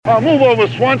Move over,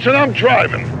 Swanson. I'm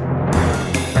driving.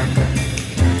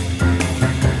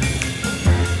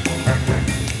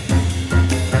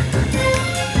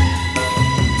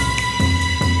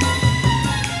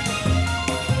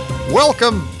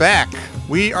 Welcome back.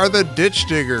 We are the Ditch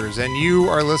Diggers, and you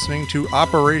are listening to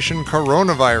Operation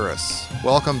Coronavirus.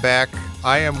 Welcome back.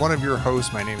 I am one of your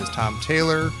hosts. My name is Tom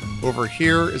Taylor. Over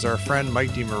here is our friend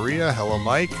Mike DeMaria. Hello,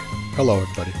 Mike. Hello,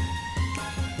 everybody.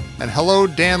 And hello,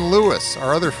 Dan Lewis,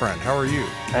 our other friend. How are you?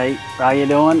 Hey, how you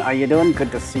doing? How you doing?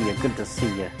 Good to see you. Good to see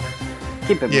you.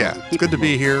 Keep it Yeah, moving. it's good to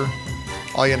be here.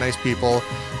 All you nice people.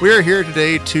 We are here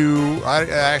today to... I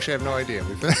actually have no idea.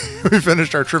 We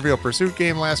finished our Trivial Pursuit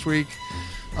game last week,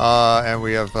 and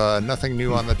we have nothing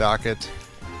new on the docket,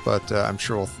 but I'm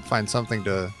sure we'll find something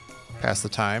to pass the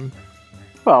time.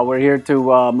 Well, we're here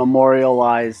to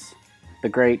memorialize the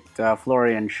great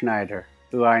Florian Schneider,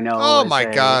 who I know. Oh my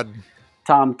God!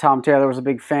 Tom Taylor was a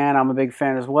big fan. I'm a big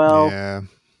fan as well. Yeah.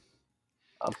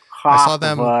 Of I saw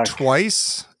them Kraftwerk.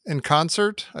 twice in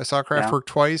concert. I saw Kraftwerk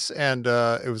twice, and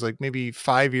it was like maybe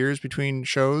 5 years between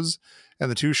shows, and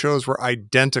the two shows were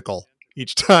identical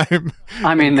each time.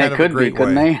 I mean, they could be,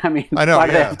 couldn't they? I mean, I know, why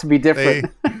do they have to be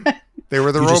different? They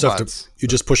were the robots. You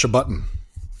just push a button.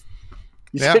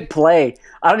 You hit play.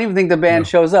 I don't even think the band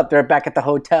shows up. They're back at the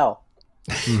hotel.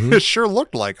 Mm-hmm. It sure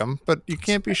looked like them, but you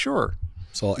can't be sure.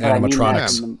 It's all But I mean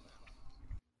animatronics. that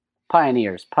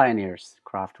Pioneers,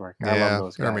 Kraftwerk. I love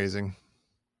those guys. They're amazing.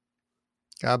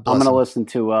 God bless I'm going to them. listen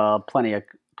to plenty of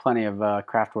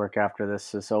Kraftwerk after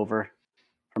this is over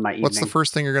for my evening. What's the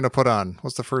first thing you're going to put on?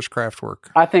 What's the first Kraftwerk?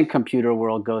 I think Computer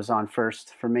World goes on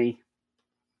first for me.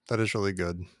 That is really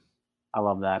good. I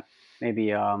love that.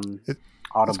 Maybe It's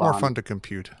Autobahn. more fun to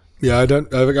compute. Yeah, I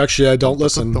don't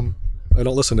listen. I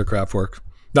don't listen to Kraftwerk.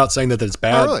 Not saying that it's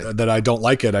bad, really? that I don't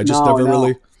like it. I just No.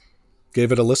 really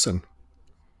gave it a listen.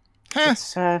 Heh,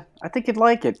 I think you'd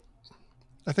like it.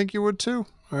 I think you would too.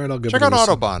 All right, I'll give Check it a out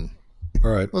listen. Autobahn.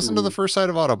 All right. Listen to the first side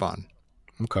of Autobahn.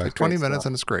 Okay. Like 20 Great minutes stuff.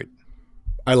 and it's great.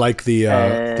 I like the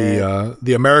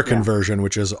American version,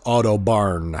 which is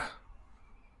Autobarn.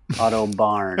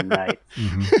 Autobarn, right.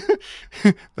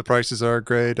 The prices are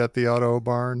great at the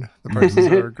Autobarn. The prices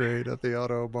are great at the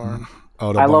Autobarn.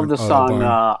 I love the song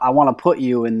Autobarn. I Want to Put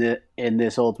You in this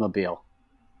Oldsmobile.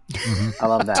 I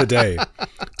love that. Today.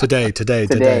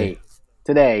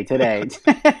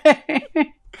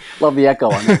 Love the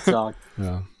echo on that song.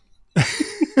 Yeah.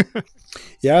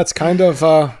 Yeah, it's kind of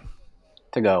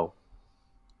To go.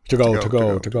 To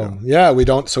go. Yeah, we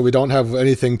don't have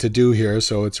anything to do here,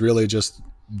 so it's really just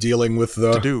dealing with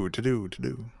the To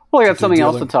do. Well, I got something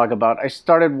else to dealing- talk about. I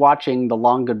started watching The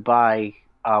Long Goodbye,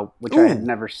 which I had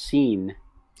never seen.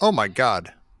 Oh my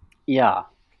God. Yeah.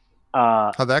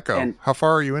 How'd that go? and- How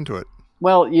far are you into it?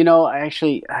 Well, I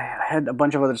had a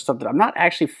bunch of other stuff that I'm not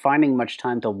actually finding much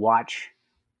time to watch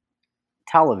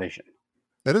television.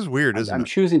 That is weird, isn't I'm it?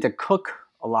 choosing to cook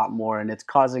a lot more, and it's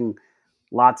causing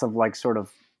lots of sort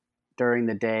of during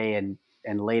the day and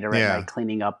later at night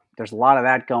cleaning up. There's a lot of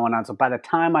that going on. So by the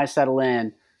time I settle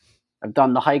in, I've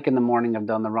done the hike in the morning, I've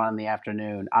done the run in the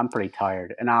afternoon. I'm pretty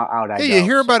tired, and out I go. Hey, you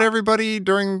hear about everybody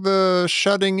during the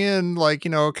shutting in,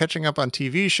 catching up on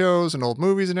TV shows and old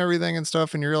movies and everything and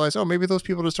stuff, and you realize, oh, maybe those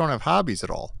people just don't have hobbies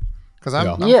at all. Because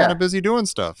I'm kind of busy doing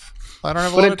stuff. I don't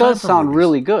have a lot But of time it does for sound movies.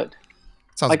 really good.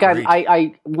 Sounds great.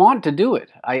 I want to do it.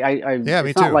 Yeah, me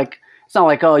it's not too. It's not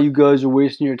like, oh, you guys are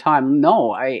wasting your time.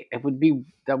 No, that would be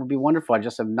wonderful. I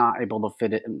just am not able to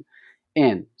fit it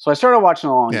in. So I started watching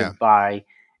Along Goodbye,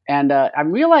 and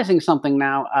I'm realizing something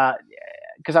now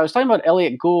because I was talking about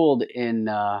Elliot Gould in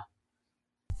the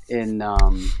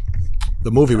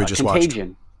movie we just watched.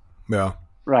 Contagion. Yeah.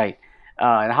 Right.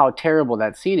 And how terrible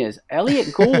that scene is.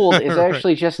 Elliot Gould is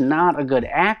actually just not a good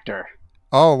actor.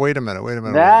 Oh, wait a minute.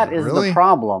 That is Really? the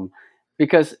problem.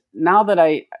 Because now that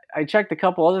I checked a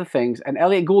couple other things, and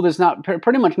Elliot Gould is not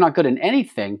pretty much not good in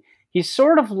anything. He's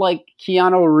sort of like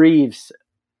Keanu Reeves,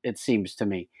 it seems to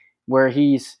me, where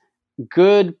he's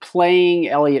good playing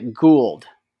Elliot Gould.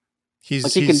 He's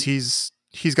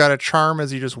got a charm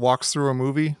as he just walks through a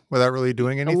movie without really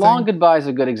doing anything. The Long Goodbye is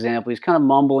a good example. He's kind of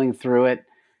mumbling through it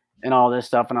and all this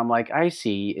stuff, and I'm like, I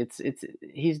see.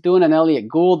 He's doing an Elliot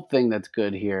Gould thing that's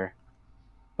good here.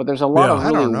 But there's a lot of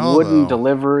really wooden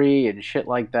delivery and shit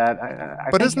like that.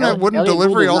 But isn't that wooden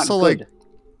delivery also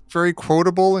very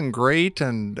quotable and great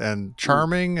and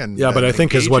charming and but I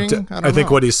think engaging?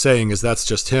 what he's saying is that's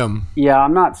just him. Yeah,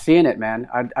 I'm not seeing it, man.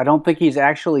 I don't think he's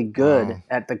actually good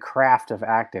at the craft of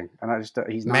acting.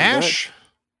 He's not good.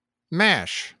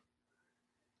 MASH.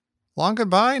 Long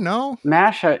Goodbye? No.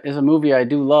 MASH is a movie I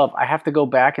do love. I have to go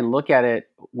back and look at it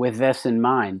with this in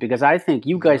mind, because I think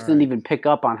you guys didn't even pick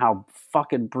up on how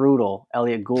fucking brutal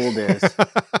Elliot Gould is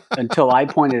until I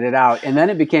pointed it out. And then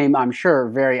it became, I'm sure,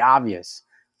 very obvious.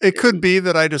 It could be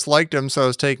that I just liked him, so I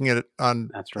was taking it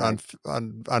on That's right.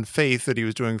 on faith that he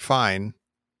was doing fine.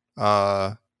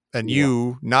 And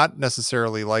you not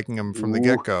necessarily liking him from the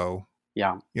get-go.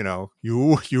 Yeah. You know,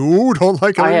 you don't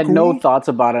like I Elliot had Gould? no thoughts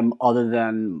about him other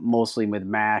than mostly with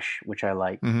MASH, which I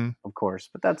like, of course.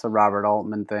 But that's a Robert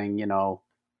Altman thing, you know.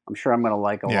 I'm sure I'm going to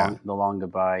like The Long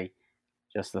Goodbye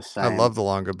just the same. I love The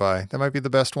Long Goodbye. That might be the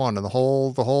best one in the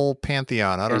whole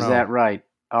pantheon. I don't know. Is that right?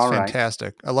 It's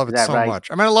fantastic. I love it so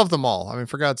much. I mean, I love them all. I mean,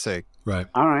 for God's sake. Right.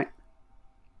 All right.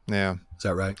 Yeah. Is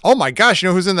that right? Oh my gosh, you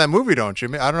know who's in that movie, don't you?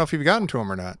 I don't know if you've gotten to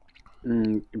him or not.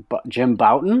 Jim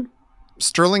Bouton?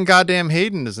 Sterling goddamn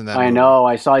Hayden is in that movie. I know.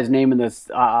 I saw his name in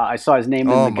this. I saw his name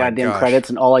in the goddamn credits,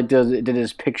 and all I did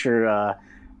is picture.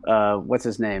 What's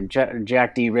his name?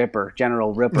 Jack D. Ripper,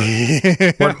 General Ripper.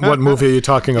 What movie are you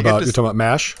talking about? You're talking about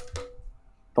MASH?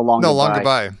 The Long Goodbye. Long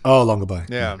Goodbye. Oh, Long Goodbye.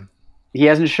 Yeah. He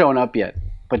hasn't shown up yet,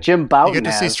 but Jim Bouton. You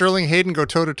get to see Sterling Hayden go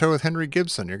toe to toe with Henry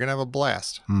Gibson. You're gonna have a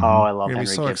blast. Mm-hmm. Oh, I love Henry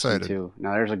so Gibson excited. too.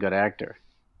 Now there's a good actor.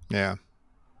 Yeah.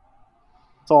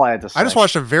 That's all I had to say. I just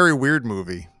watched a very weird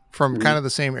movie from kind of the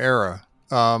same era.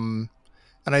 And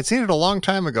I'd seen it a long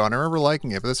time ago, and I remember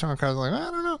liking it. But this time I kind of like,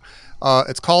 I don't know.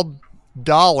 It's called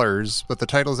Dollars, but the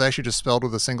title is actually just spelled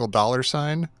with a single dollar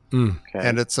sign. Okay.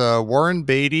 And it's Warren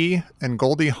Beatty and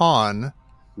Goldie Hawn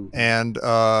and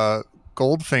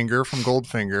Goldfinger from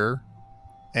Goldfinger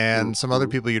and some other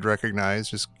people you'd recognize,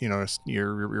 just, you know,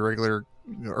 your regular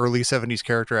early 70s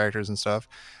character actors and stuff.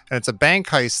 And it's a bank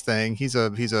heist thing. He's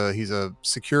a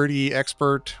security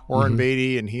expert, Warren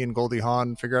Beatty, and he and Goldie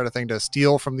Hawn figure out a thing to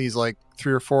steal from these like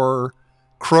 3 or 4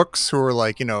 crooks who are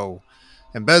like, you know,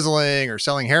 embezzling or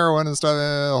selling heroin and stuff,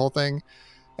 the whole thing.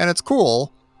 And it's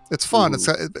cool. It's fun.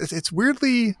 It's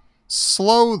weirdly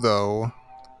slow though.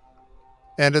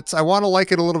 And I want to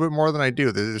like it a little bit more than I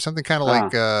do. There's something kind of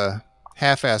like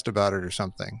half-assed about it or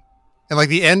something. And like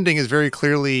the ending is very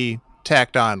clearly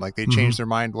tacked on. Like they changed their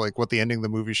mind, like what the ending of the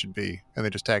movie should be. And they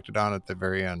just tacked it on at the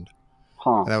very end.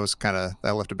 And that was that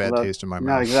left a bad taste in my mouth.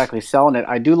 Not exactly selling it.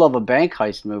 I do love a bank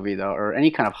heist movie though, or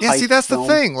any kind of heist. Yeah, see, that's film.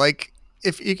 the thing. Like,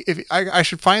 if I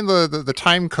should find the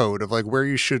time code of like where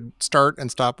you should start and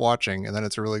stop watching, and then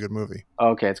it's a really good movie.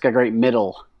 Okay, it's got a great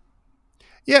middle.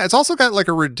 Yeah, it's also got like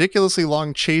a ridiculously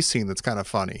long chase scene that's kind of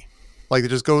funny. Like it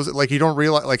just goes like you don't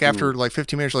realize like after like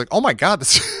 15 minutes you're like, oh my god,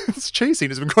 this chase scene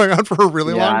has been going on for a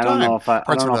really long time. I don't know if I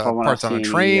parts on a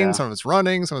train, any, some of it's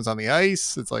running, some of it's on the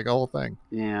ice. It's like a whole thing.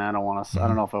 Yeah, I don't want to. I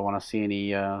don't know if I want to see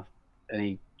any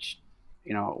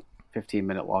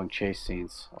 15-minute long chase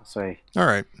scenes. I'll say. All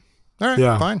right,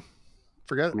 yeah. Fine.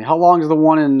 Forget it. I mean, how long is the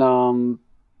one in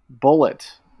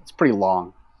Bullet? It's pretty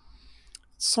long.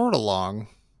 It's sort of long.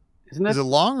 Isn't it? Is it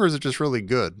long or is it just really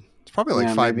good? It's probably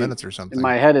like 5 minutes or something. In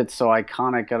my head, it's so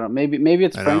iconic. I don't. Maybe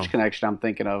it's French Connection. I'm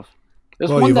thinking of.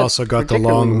 Well, you've also got the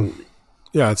long.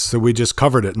 Yeah, we just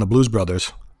covered it in the Blues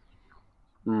Brothers.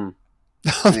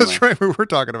 That's right. We were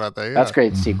talking about that. Yeah. That's a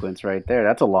great sequence right there.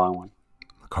 That's a long one.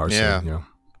 Car scene, yeah.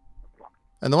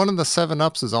 And the one in the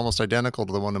 7-Ups is almost identical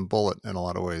to the one in Bullet in a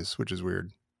lot of ways, which is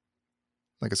weird.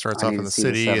 Like it starts off in the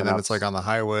city, and then it's like on the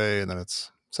highway, and then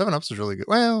it's 7-Ups is really good.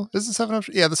 Well, is it 7-Ups?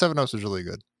 Yeah, the 7-Ups is really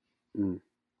good.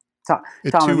 Tom,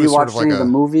 have you watched any of the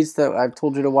movies that I've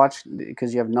told you to watch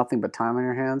because you have nothing but time on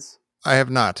your hands? I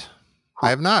have not. I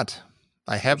have not.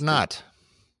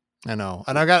 I know,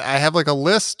 and I have like a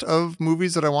list of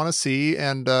movies that I want to see,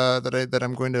 and that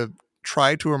I'm going to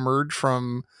try to emerge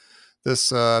from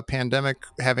this pandemic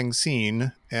having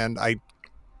seen, and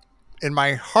in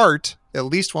my heart, at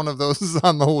least one of those is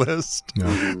on the list, but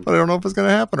I don't know if it's going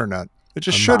to happen or not. It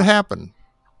just should happen.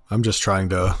 I'm just trying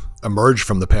to emerge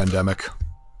from the pandemic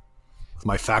with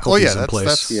my faculties in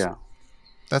place.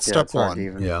 That's step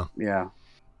one. Yeah.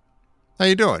 How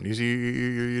you doing?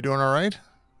 You doing all right?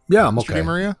 Yeah, I'm Mr. okay. Di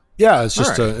Maria? Yeah, it's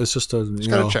just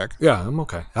a check. Yeah, I'm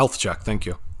okay. Health check. Thank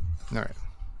you. All right.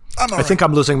 I think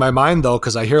I'm losing my mind though,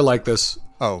 because I hear like this.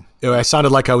 Oh, I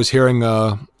sounded like I was hearing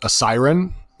a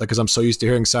siren, like because I'm so used to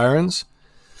hearing sirens.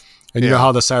 And you know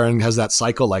how the siren has that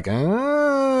cycle, like, then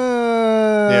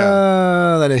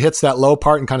it hits that low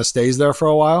part and kind of stays there for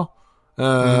a while.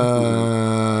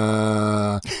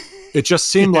 It just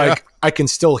seemed like I can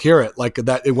still hear it, like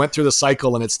that. It went through the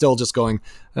cycle and it's still just going,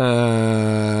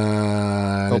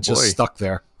 and it just stuck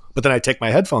there. But then I take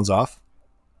my headphones off.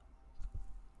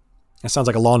 It sounds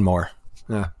like a lawnmower.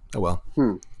 Yeah. Oh well.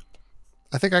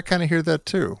 I think I kind of hear that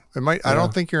too. It might. I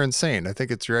don't think you're insane. I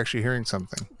think you're actually hearing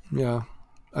something. Yeah,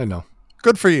 I know.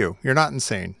 Good for you. You're not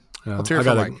insane. Yeah, Let's hear it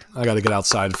from Mike. I got to get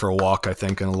outside for a walk, I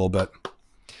think, in a little bit.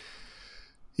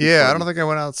 Yeah, I don't think I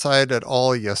went outside at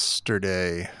all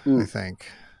yesterday, I think.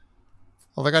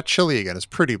 Well, I got chilly again. It's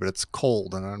pretty, but it's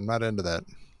cold, and I'm not into that.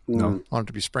 No. I want it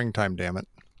to be springtime, damn it.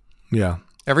 Yeah.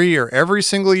 Every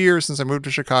single year since I moved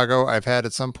to Chicago, I've had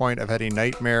a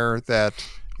nightmare that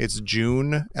it's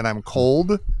June and I'm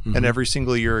cold, and every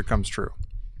single year it comes true.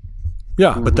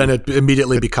 Yeah, but then it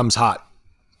immediately becomes hot.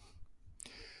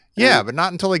 Yeah, but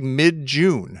not until like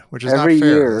mid-June, which is not fair.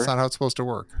 Year, That's not how it's supposed to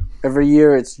work. Every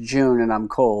year it's June and I'm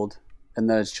cold, and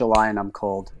then it's July and I'm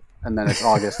cold, and then it's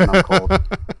August and I'm cold.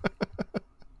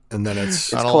 And then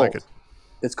it's I don't cold. like it.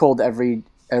 It's cold every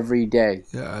day.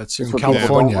 Yeah, it's That's in what California.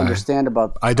 People don't understand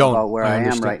about where I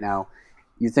am right now.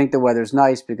 You think the weather's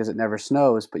nice because it never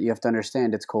snows, but you have to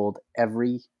understand it's cold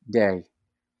every day.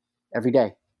 Every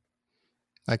day.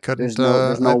 I couldn't.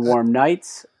 There's no warm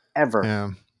nights ever.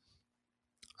 Yeah.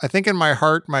 I think in my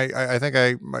heart,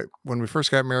 when we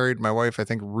first got married, my wife, I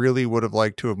think, really would have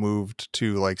liked to have moved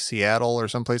to like Seattle or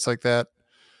someplace like that.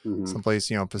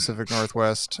 Someplace, Pacific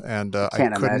Northwest. And I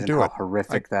can't couldn't imagine do how it.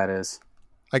 horrific that is.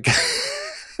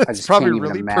 It's probably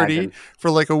really pretty for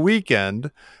like a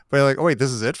weekend, but you're like, oh wait, this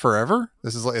is it forever?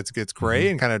 This is like it's gray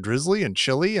and kind of drizzly and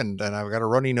chilly, and I've got a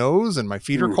runny nose and my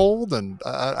feet are cold, and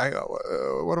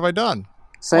what have I done?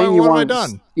 Saying what have I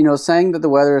done? Saying that the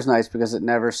weather is nice because it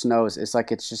never snows, it's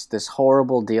like it's just this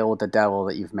horrible deal with the devil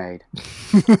that you've made.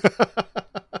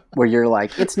 Where you're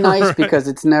like, it's nice because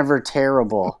it's never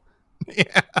terrible.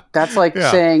 Yeah. That's like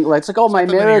saying, like, it's like, oh, my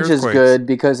marriage is good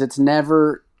because it's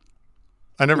never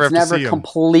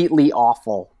completely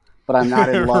awful, but I'm not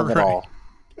in love at all.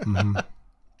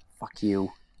 Fuck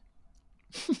you.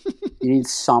 You need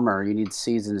summer. You need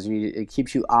seasons. It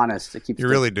keeps you honest. You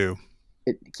really do.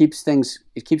 It keeps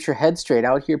your head straight.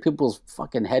 Out here, people's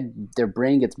fucking head, their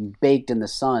brain gets baked in the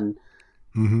sun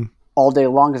all day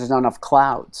long because there's not enough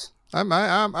clouds.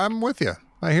 I'm with you.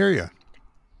 I hear you.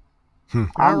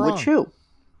 I'm with you.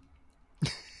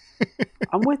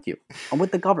 I'm with you. I'm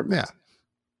with the government. Yeah.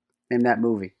 Name that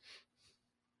movie.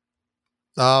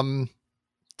 Damn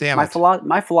it.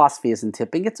 My philosophy isn't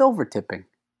tipping; it's over tipping.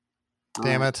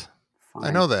 Damn it! Fine.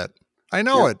 I know that. I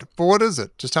know it, but what is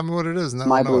it? Just tell me what it is.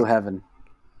 My Blue Heaven.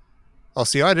 Oh,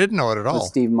 see, I didn't know it at all. With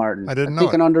Steve Martin. I didn't know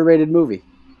think an underrated movie.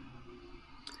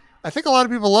 I think a lot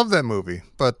of people love that movie,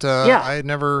 but I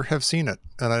never have seen it,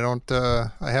 and I don't.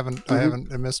 I haven't.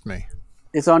 It missed me.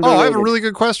 It's underrated. Oh, I have a really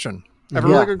good question.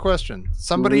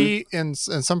 Somebody in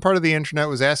some part of the internet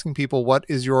was asking people, what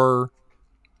is your,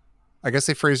 I guess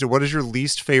they phrased it, what is your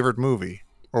least favorite movie?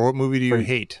 Or what movie do you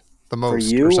hate the most?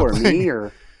 For you or me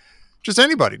or? Just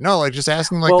anybody. No, like just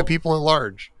asking the people at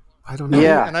large. I don't know.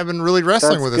 Yeah. And I've been really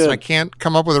wrestling with this, and I can't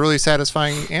come up with a really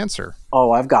satisfying answer.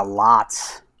 Oh, I've got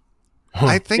lots.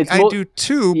 I think I do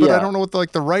too, but I don't know what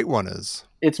the right one is.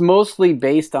 It's mostly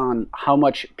based on how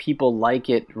much people like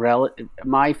it.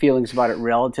 My feelings about it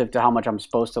relative to how much I'm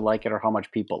supposed to like it or how much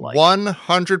people like it.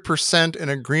 100% in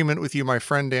agreement with you, my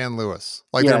friend Dan Lewis.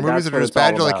 Like there are movies that are just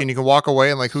bad, and you can walk away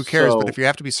and like, who cares? But if you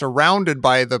have to be surrounded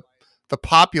by the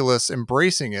populace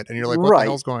embracing it, and you're like, what the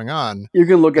hell's going on? You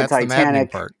can look at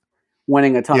Titanic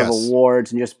winning a ton of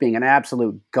awards and just being an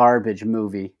absolute garbage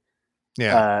movie.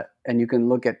 Yeah. And you can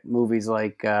look at movies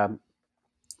like,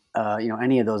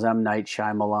 any of those M. Night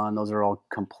Shyamalan, those are all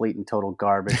complete and total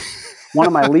garbage. One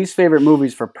of my least favorite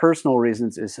movies for personal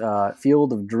reasons is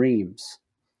Field of Dreams.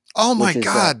 Oh my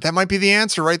God, that might be the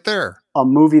answer right there. A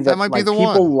movie that might be the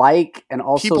people one. like, and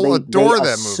also people adore they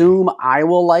that assume movie. I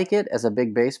will like it as a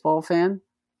big baseball fan,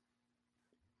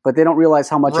 but they don't realize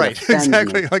how much it offends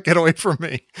me. Like, get away from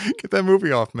me. Get that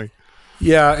movie off me.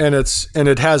 Yeah, and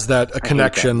it has that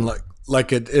connection,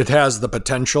 like it has the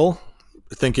potential.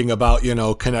 Thinking about,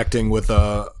 connecting with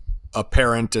a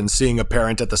parent and seeing a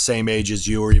parent at the same age as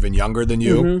you or even younger than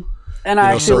you. Mm-hmm. And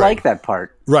I actually like that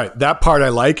part. Right. That part I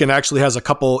like, and actually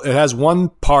it has one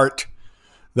part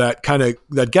that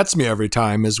that gets me every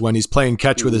time is when he's playing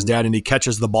catch with his dad and he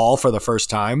catches the ball for the first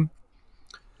time.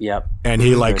 Yep. And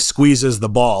he squeezes the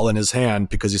ball in his hand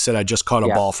because he said, I just caught a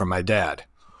ball from my dad.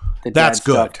 That's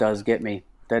good. Stuff does get me.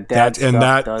 That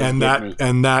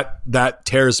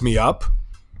tears me up.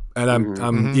 And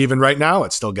I'm even right now,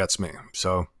 it still gets me.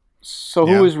 So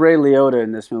who is Ray Liotta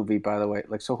in this movie, by the way?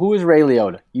 Who is Ray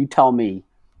Liotta? You tell me.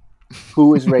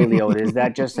 Who is Ray Liotta? Is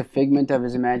that just a figment of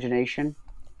his imagination?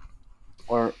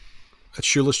 Or that's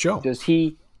Shoeless Joe. Does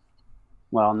he?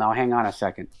 Well, now hang on a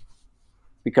second.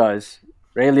 Because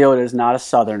Ray Liotta is not a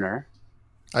Southerner.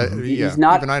 He's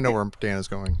not, even I know where Dan is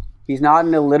going. He's not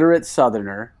an illiterate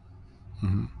Southerner.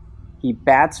 Mm-hmm. He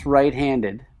bats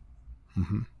right-handed.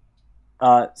 Mm-hmm.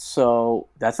 So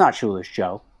that's not Shoeless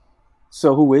Joe.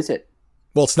 So who is it?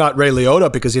 Well, it's not Ray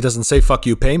Liotta because he doesn't say "fuck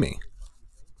you, pay me."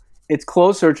 It's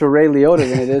closer to Ray Liotta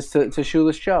than it is to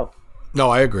Shoeless Joe. No,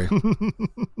 I agree.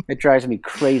 It drives me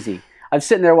crazy. I'm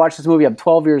sitting there watching this movie. I'm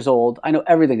 12 years old. I know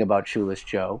everything about Shoeless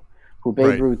Joe, who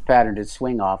Babe Ruth patterned his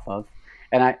swing off of.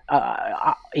 And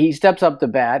he steps up to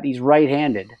bat. He's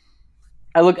right-handed.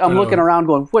 I'm looking around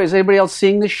going, wait, is anybody else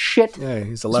seeing this shit? Yeah,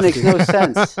 he's a This lefty. makes no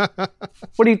sense.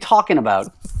 What are you talking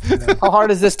about? How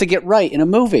hard is this to get right in a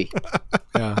movie?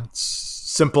 Yeah, it's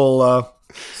simple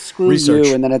Screw research.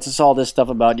 you. And then it's just all this stuff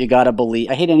about you got to believe.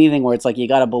 I hate anything where it's like you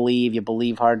got to believe, you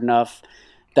believe hard enough.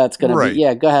 That's going to be,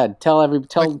 yeah, go ahead. Tell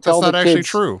that's the not actually kids.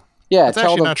 true. Yeah, That's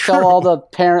actually not tell true. all the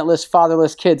parentless,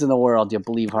 fatherless kids in the world you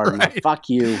believe hard enough. Fuck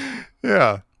you.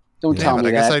 Yeah. Don't tell me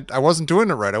I that. guess I wasn't doing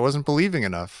it right. I wasn't believing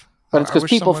enough. But it's I because wish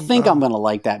people someone- think I'm going to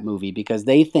like that movie because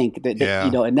they think that, Yeah.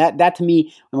 and that to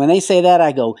me, when they say that,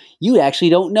 I go, you actually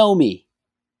don't know me.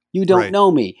 You don't Right.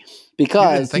 know me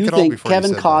because think you at all think before you Kevin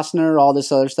said that. Costner, all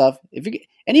this other stuff.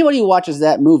 Anybody who watches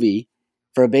that movie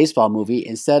for a baseball movie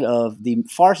instead of the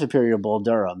far superior Bull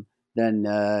Durham, then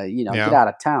get out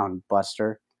of town,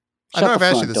 Buster. I know Shut I've the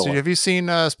asked you front this. door. Have you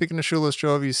seen, speaking of Shoeless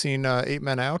Joe, have you seen 8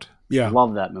 Men Out? Yeah.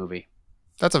 Love that movie.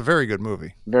 That's a very good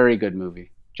movie. Very good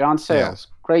movie. John Sayles,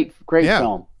 great Yeah.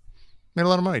 film. Made a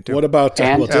lot of money, too. What about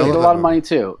And well, he I made love a that lot of movie. money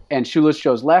too. And Shoeless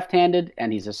Joe's left-handed,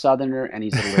 and he's a Southerner, and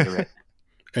he's illiterate.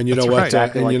 and you know That's what? right.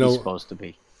 Exactly And like you he's know, supposed to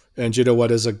be. and you know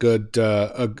what is a good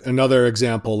another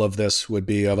example of this would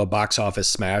be of a box office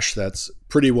smash. That's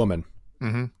Pretty Woman.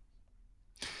 Mm-hmm.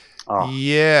 Oh,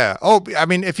 Yeah. Oh, I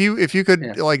mean, if you could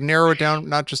Yeah. like narrow it down,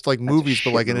 not just like movies, but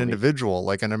shit like an movie. individual,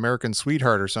 like an American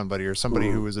Sweetheart or somebody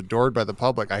who is adored by the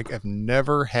public. I have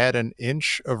never had an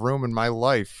inch of room in my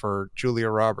life for Julia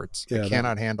Roberts. Yeah, I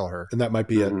cannot handle her. And that might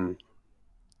be it. mhm.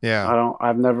 Yeah.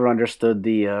 I've never understood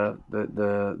the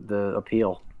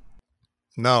appeal.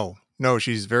 No,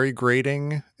 she's very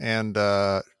grating and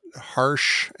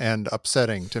harsh and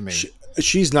upsetting to me.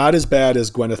 She's not as bad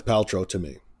as Gwyneth Paltrow to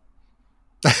me.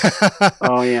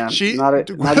 Oh yeah, She not a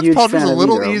Gwyneth huge Paltrow's fan a of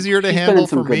little either. easier to She's been handle in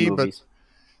some for good me, movies.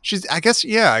 but I guess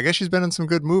she's been in some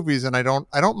good movies, and I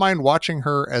don't mind watching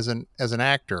her as an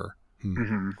actor,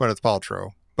 Mhm. Gwyneth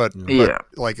Paltrow. But Yeah.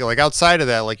 like outside of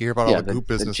that, like you hear about all Yeah, the goop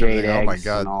business, the and jade everything. Oh my eggs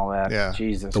god, and all that. Yeah.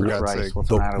 Jesus For God's Christ, sake. what's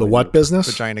the matter The with what you? business?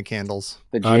 vagina candles.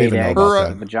 The I don't jade even know eggs, about Her,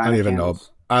 that. vagina I don't even know.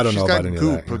 candles. I don't She's know got about any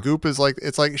goop. of that. A goop is like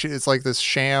it's like this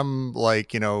sham,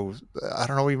 like I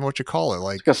don't know even what you call it,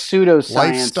 like It's like a pseudoscience.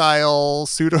 lifestyle,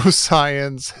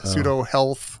 pseudoscience, Oh. pseudo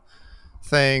health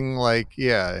thing. Like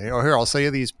here I'll sell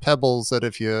you these pebbles that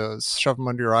if you shove them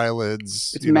under your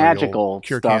eyelids, It's you'll magical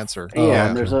cure stuff. cancer. Yeah, Oh,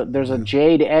 and okay. there's a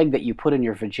jade egg that you put in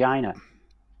your vagina.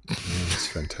 It's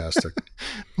fantastic.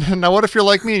 Now, what if you're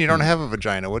like me and you don't have a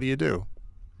vagina? What do you do?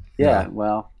 Yeah, Yeah.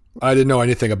 well, I didn't know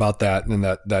anything about that, and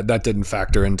that didn't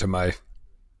factor into my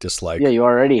dislike. yeah, you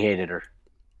already hated her.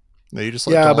 No, you just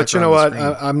like Yeah, don't but like you her know on what?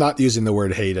 the screen. I'm not using the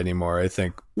word hate anymore. I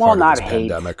think Well, part of not this hate,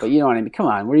 pandemic. but you know what I mean. Come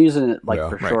on, we're using it like Yeah.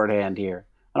 for Right. shorthand here.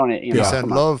 I don't, you know, Peace Yeah. and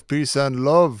come on. love, peace and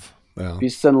love. Well,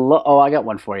 Peace and love. Oh, I got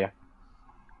one for you.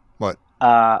 What?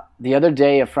 The other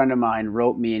day, a friend of mine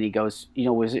wrote me, and he goes, "You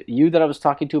know, was it you that I was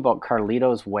talking to about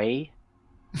Carlito's Way?"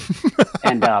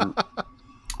 And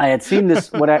I had seen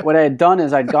this. What I had done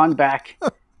is I'd gone back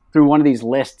through one of these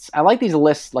lists. I like these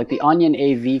lists, like the Onion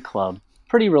AV Club,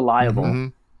 pretty reliable,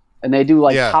 Mhm. and they do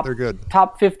like Yeah, they're good.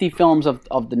 top 50 films of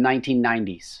the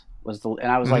 1990s.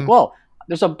 And I was like, Mhm. well,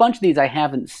 there's a bunch of these I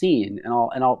haven't seen,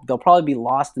 and they'll probably be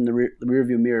lost in the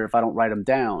rearview mirror if I don't write them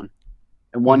down.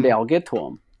 And one day I'll get to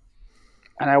them.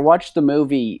 And I watched the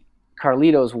movie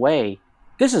Carlito's Way.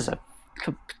 This is a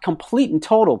complete and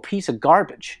total piece of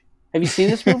garbage. Have you seen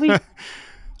this movie?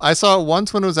 I saw it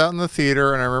once when it was out in the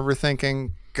theater, and I remember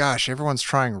thinking, "Gosh, everyone's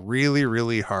trying really,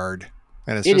 really hard,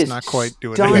 and it's It just is not quite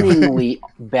doing anything." stunningly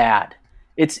bad.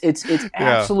 It's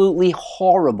absolutely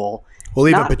horrible. well,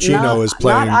 even Not- Pacino not- is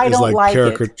playing not I is don't like like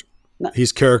character. it. Not-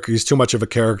 He's too much of a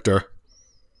character.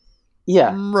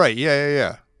 Yeah, Right?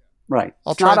 Yeah. right.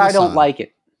 I'll It's try not I this don't on. like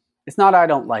it. It's not I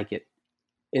don't like it.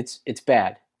 It's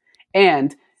bad.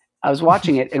 And I was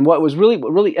watching it, and what was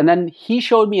really, and then he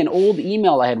showed me an old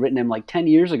email I had written him like 10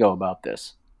 years ago about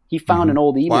this. He found an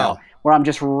old email Wow. where I'm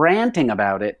just ranting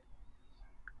about it.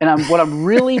 And what I'm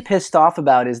really pissed off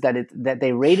about is that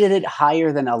they rated it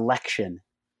higher than Election,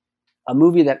 a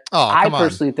movie that Oh, I come on.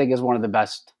 personally think is one of the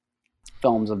best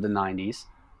films of the 90s.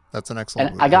 That's an excellent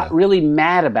And movie. I got really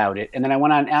mad about it. And then I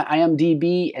went on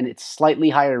IMDb, and it's slightly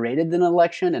higher rated than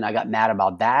Election, and I got mad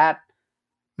about that.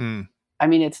 Hmm. I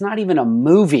mean, it's not even a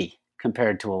movie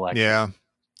compared to Election. Yeah.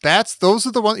 those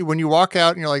are the ones when you walk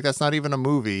out and you're like, that's not even a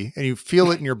movie, and you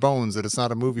feel it in your bones that it's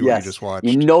not a movie what you just watched.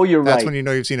 You know you're right. That's when you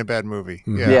know you've seen a bad movie.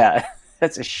 Yeah.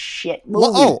 That's a shit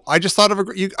movie. Well, I just thought of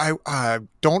I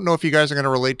don't know if you guys are going to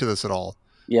relate to this at all.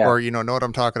 Yeah. Or know what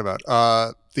I'm talking about.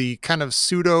 The kind of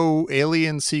pseudo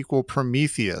alien sequel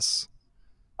Prometheus is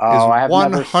I have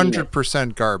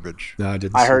 100% garbage. No, I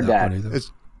didn't. I heard that.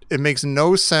 It makes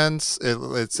no sense.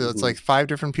 It's like 5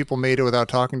 different people made it without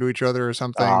talking to each other or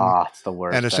something. It's the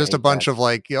worst. And it's just a bunch of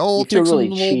like, you feel really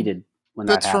cheated when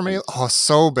that happens. Oh,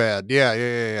 so bad.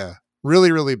 Yeah.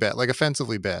 Really, really bad. Like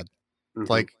offensively bad.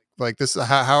 Mm-hmm. Like this.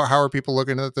 How are people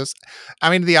looking at this? I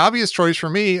mean, the obvious choice for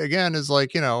me again is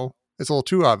like, it's a little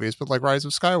too obvious, but like Rise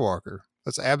of Skywalker.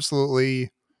 That's absolutely.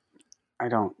 I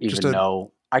don't even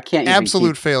know. I can't.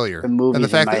 Absolute failure. The movie and the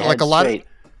fact that like a lot of.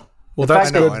 Well,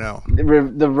 that's good. I know.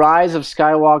 The Rise of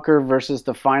Skywalker versus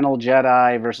the Final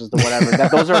Jedi versus the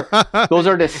whatever. Those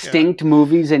are distinct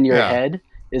movies in your head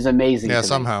is amazing. Yeah,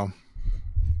 somehow.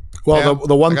 Well,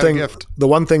 the one thing that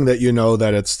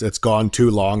that it's gone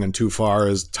too long and too far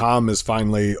is Tom is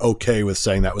finally okay with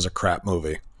saying that was a crap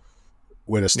movie.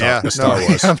 With Star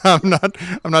Wars. I'm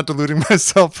not deluding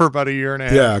myself for about a year and a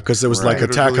half. Yeah, because there was like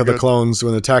Attack of the Clones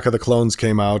when Attack of the Clones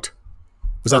came out.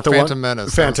 Was that the Phantom one?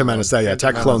 Menace. Phantom Menace.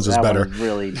 Attack of Clones was better.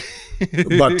 Really,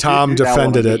 but Tom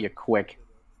defended it. Quick.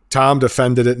 Tom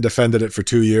defended it for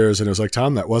 2 years, and it was like,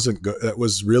 Tom, that wasn't good. That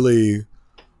was really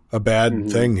a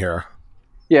bad thing here.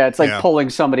 Yeah, it's like pulling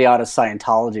somebody out of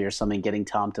Scientology or something, getting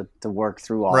Tom to work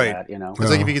through all that. It's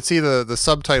like if you could see the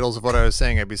subtitles of what I was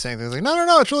saying, I'd be saying things like,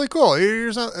 no, it's really cool.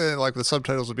 Here's like the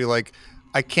subtitles would be like,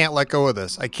 I can't let go of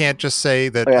this. I can't just say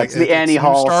that. It's the Annie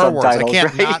Hall Star Wars. I subtitles,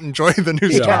 can't not enjoy the new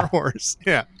Star Wars.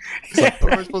 Yeah,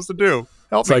 what am I supposed to do?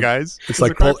 Help me, guys! It's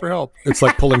like for help. It's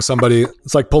like pulling somebody.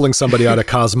 It's like pulling somebody out of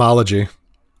cosmology.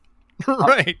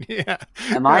 Right. Yeah.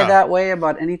 Am I that way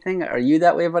about anything? Are you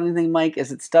that way about anything, Mike?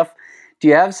 Is it stuff? Do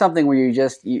you have something where you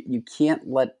just you can't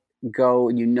let go?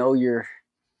 You're.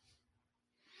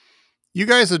 You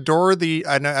guys adore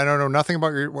I don't know nothing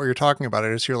about what you're talking about.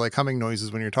 I just hear like humming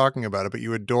noises when you're talking about it. But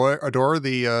you adore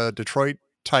the Detroit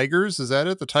Tigers. Is that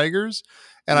it? The Tigers?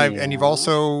 And you've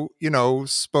also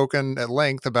spoken at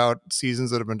length about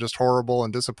seasons that have been just horrible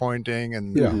and disappointing,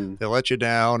 and they let you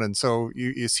down. And so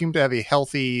you seem to have a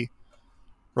healthy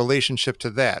relationship to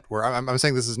that. Where I'm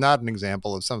saying this is not an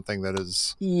example of something that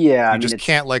is. Yeah, you just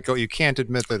can't let go. You can't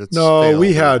admit that it's. No,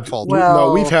 we've had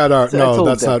our. No,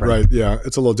 that's not right. Yeah,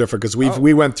 it's a little different because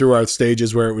we went through our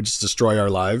stages where it would just destroy our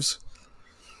lives.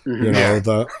 And that's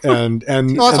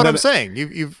what I'm saying.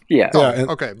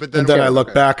 Okay, but then I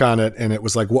look back on it and it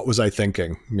was like, what was I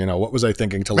thinking? What was I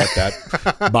thinking to let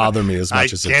that bother me as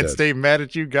much as it did? I can't stay mad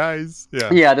at you guys.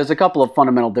 Yeah. There's a couple of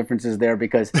fundamental differences there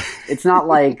because it's not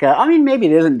like maybe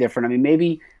it isn't different.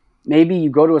 Maybe you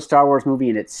go to a Star Wars movie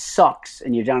and it sucks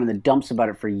and you're down in the dumps about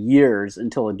it for years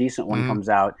until a decent one comes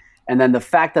out, and then the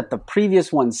fact that the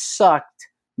previous one sucked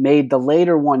made the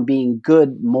later one being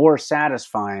good more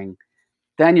satisfying.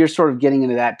 Then you're sort of getting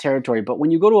into that territory. But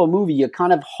when you go to a movie, you're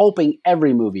kind of hoping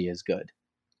every movie is good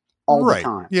all the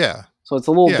time. Yeah. So it's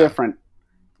a little different.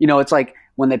 It's like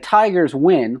when the Tigers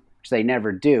win, which they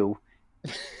never do,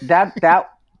 that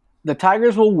the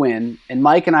Tigers will win, and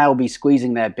Mike and I will be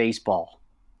squeezing that baseball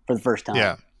for the first time.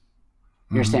 Yeah.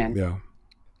 You understand? Yeah.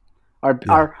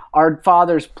 Our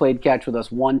fathers played catch with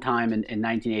us one time in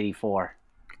 1984,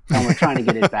 and we're trying to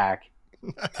get it back.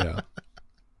 Yeah.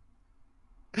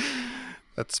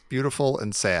 That's beautiful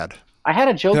and sad. I had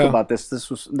a joke about this.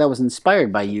 That was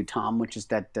inspired by you, Tom, which is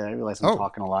that I realize I'm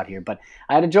talking a lot here, but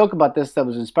I had a joke about this that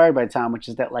was inspired by Tom, which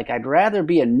is that like I'd rather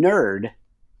be a nerd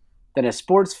than a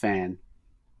sports fan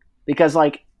because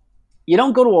like you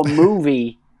don't go to a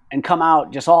movie and come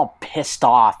out just all pissed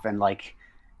off and like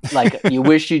you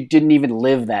wish you didn't even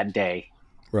live that day.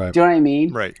 Right. Do you know what I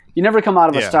mean? Right. You never come out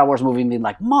of a Star Wars movie and be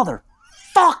like,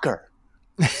 motherfucker,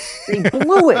 they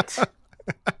blew it.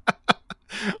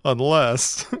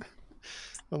 Unless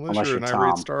you're an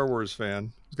irate Star Wars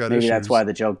fan. Maybe that's why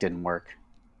the joke didn't work.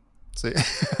 See?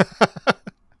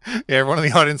 Everyone in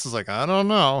the audience is like, I don't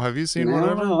know. Have you seen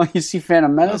whatever? I don't know. You see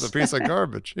Phantom Menace? That's a piece of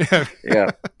garbage.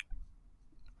 Yeah.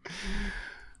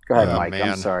 Go ahead, Mike. Man.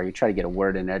 I'm sorry. You try to get a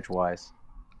word in edgewise.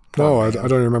 No, I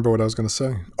don't remember what I was going to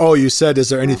say. Oh, you said, is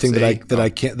there anything that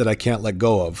I can't let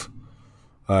go of?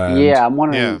 I'm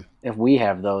wondering if we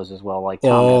have those as well, like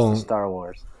Tom has the Star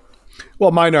Wars.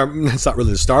 Well, mine are. It's not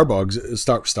really the Star Wars.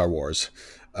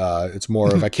 It's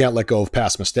more of I can't let go of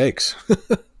past mistakes.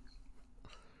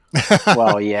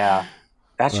 Well, yeah,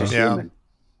 that's just human.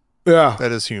 Yeah,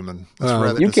 that is human.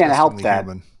 You can't help that.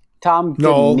 Human. Tom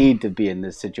didn't need to be in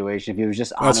this situation if he was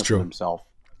just honest with himself.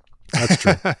 That's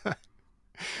true.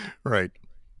 Right.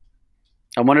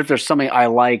 I wonder if there's something I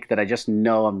like that I just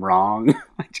know I'm wrong.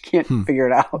 I just can't figure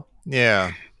it out.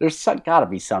 Yeah. There's got to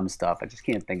be some stuff. I just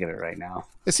can't think of it right now.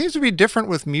 It seems to be different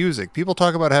with music. People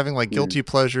talk about having like guilty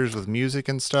pleasures with music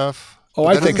and stuff. Oh,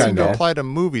 I think I know. Doesn't apply to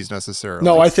movies necessarily.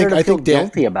 No, I think Dan,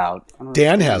 guilty about.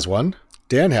 Dan has one.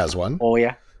 Dan has one. Oh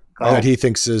yeah. That he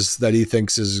thinks is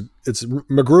it's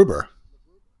MacGruber.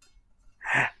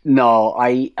 No,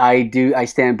 I do. I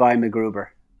stand by MacGruber.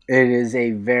 It is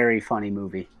a very funny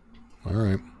movie. All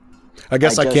right. I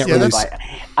guess I can't really.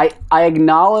 I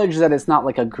acknowledge that it's not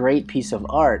like a great piece of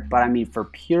art, but I mean for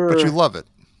pure. But you love it.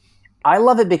 I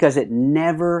love it because it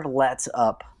never lets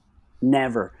up.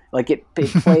 Never. Like it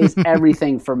plays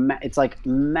everything for. It's like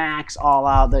max all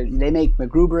out. They make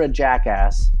MacGruber a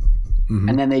jackass,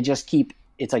 and then they just keep.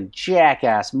 It's like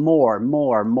jackass more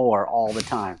all the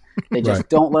time. They just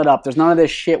don't let up. There's none of this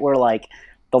shit where like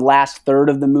the last third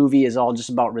of the movie is all just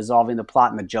about resolving the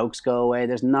plot and the jokes go away.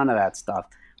 There's none of that stuff.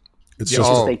 It's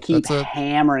just they keep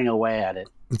hammering away at it.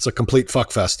 It's a complete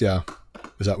fuckfest, yeah.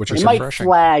 Is that what you're saying? It might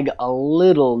flag a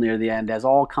little near the end, as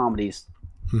all comedies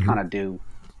kind of do.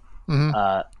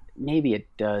 Maybe it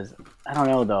does. I don't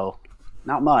know, though.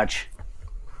 Not much.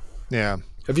 Yeah.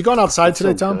 Have you gone outside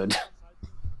today, Tom? Good.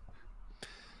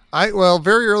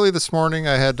 Very early this morning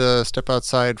I had to step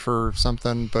outside for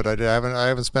something, but I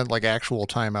haven't spent like actual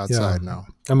time outside now.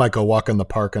 I might go walk in the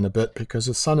park in a bit because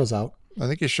the sun is out. I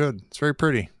think you should. It's very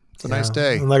pretty. It's a nice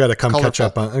day. And I got to come catch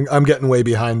up on. I'm getting way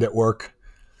behind at work.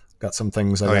 Got some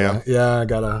things I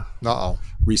gotta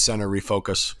recenter,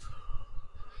 refocus.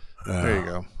 There you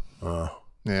go.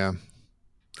 Yeah.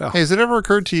 Oh. Hey, has it ever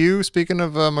occurred to you, speaking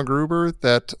of MacGruber,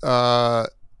 that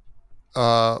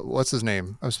what's his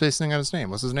name? I'm spacing on his name.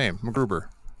 What's his name? MacGruber.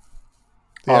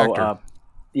 The actor.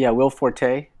 Will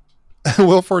Forte.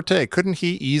 Will Forte. Couldn't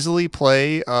he easily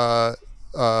play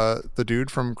the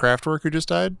dude from Kraftwerk who just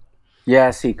died?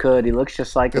 Yes, he could. He looks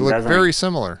just like him. They look very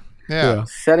similar. Yeah.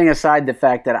 Setting aside the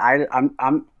fact that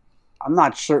I'm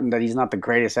not certain that he's not the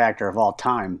greatest actor of all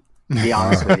time, to be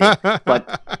honest with you.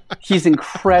 But he's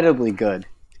incredibly good.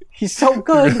 He's so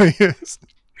good. He really is.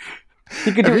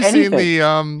 He could do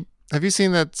anything. Have you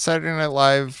seen that Saturday Night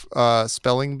Live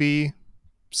Spelling Bee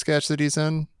sketch that he's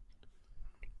in?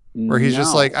 Where he's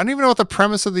just like, I don't even know what the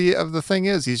premise of the thing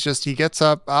is. He gets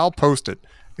up. I'll post it.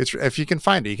 If you can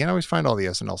find it, you can always find all the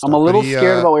SNL stuff. I'm a little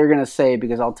scared about what you're going to say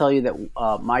because I'll tell you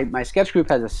that my sketch group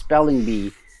has a Spelling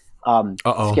Bee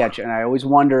sketch, and I always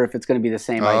wonder if it's going to be the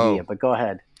same idea. But go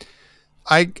ahead.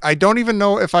 I don't even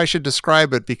know if I should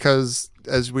describe it because,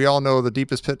 as we all know, the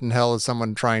deepest pit in hell is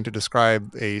someone trying to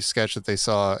describe a sketch that they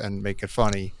saw and make it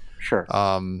funny. Sure.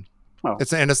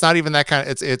 It's not even that kind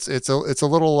of. It's a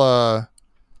little.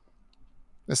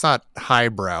 It's not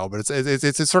highbrow, but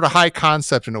it's sort of high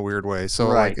concept in a weird way. So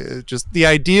like, just the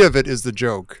idea of it is the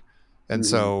joke, and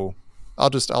so I'll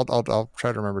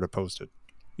try to remember to post it.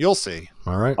 You'll see.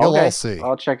 All right. You'll all see.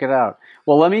 I'll check it out.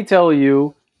 Well, let me tell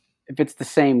you if it's the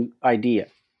same idea.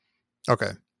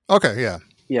 Okay. Yeah.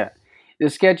 Yeah. The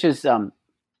sketch is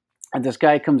this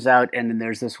guy comes out and then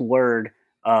there's this word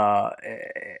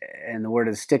and the word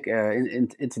is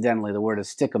incidentally the word is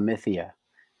stickamithia.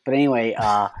 But anyway,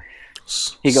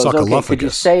 he goes, okay, could you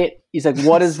say it? He's like,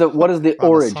 what is the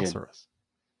origin?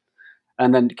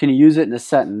 And then can you use it in a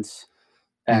sentence?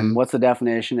 And what's the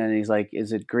definition? And he's like,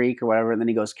 is it Greek or whatever? And then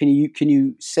he goes, can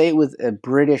you say it with a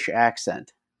British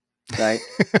accent? Right?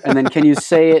 And then can you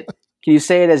say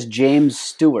it as James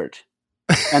Stewart?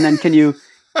 And then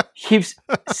keeps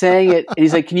saying it. And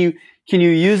he's like, can you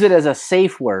use it as a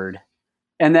safe word?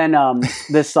 And then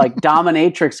this like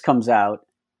dominatrix comes out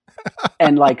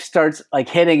and like starts like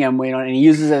hitting him, and he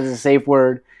uses it as a safe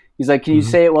word. He's like, can you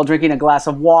say it while drinking a glass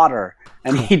of water?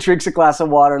 And he drinks a glass of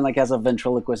water and like has a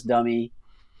ventriloquist dummy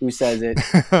who says it.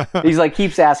 He's like,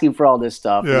 keeps asking for all this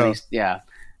stuff. Yeah.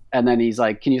 And then he's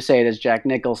like, can you say it as Jack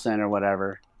Nicholson or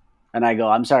whatever? And I go,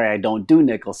 I'm sorry, I don't do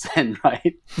Nicholson,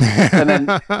 right? And then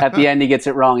at the end he gets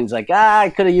it wrong. He's like, I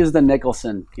could have used the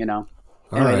Nicholson, All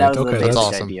right. That was okay. the That's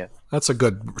awesome idea. That's a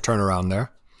good turnaround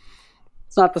there.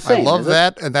 It's not the same. I love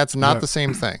that, and that's not the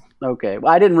same thing. Okay.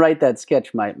 Well, I didn't write that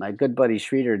sketch. My good buddy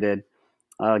Schroeder did.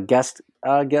 Guest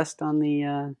on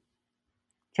the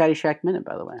Caddyshack Minute,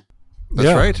 by the way.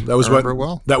 That's right. That was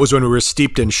when we were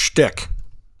steeped in shtick.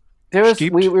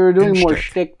 We were doing more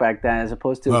shtick back then as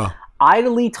opposed to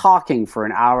idly talking for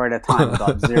an hour at a time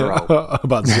about zero.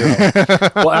 About zero.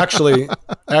 Well, actually,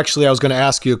 I was going to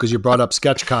ask you because you brought up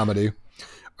sketch comedy.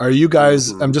 Are you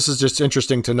guys? This is just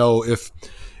interesting to know if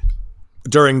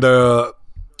during the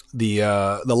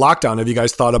lockdown, have you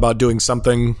guys thought about doing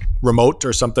something remote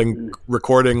or something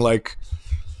recording like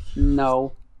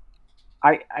No,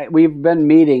 we've been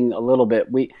meeting a little bit.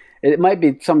 It might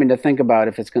be something to think about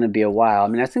if it's going to be a while. I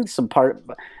mean, I think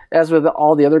as with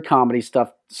all the other comedy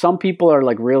stuff, some people are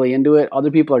like really into it.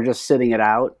 Other people are just sitting it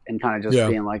out and kind of just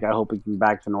being like, I hope we can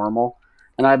back to normal.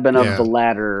 And I've been of the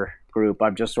latter group.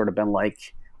 I've just sort of been like,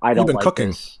 I don't like cooking.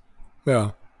 This.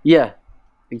 Yeah. Yeah,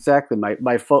 exactly. I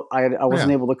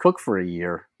wasn't able to cook for a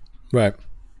year. Right.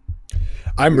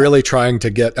 I'm trying to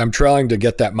get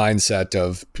that mindset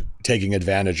of taking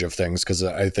advantage of things, because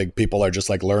I think people are just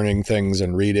like learning things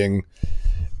and reading,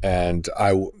 and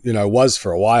I was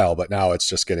for a while, but now it's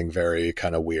just getting very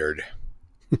kind of weird.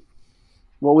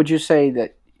 What would you say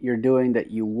that you're doing that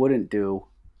you wouldn't do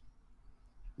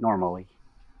normally?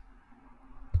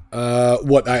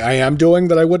 What I am doing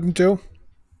that I wouldn't do?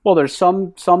 Well, there's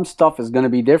some stuff is going to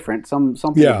be different.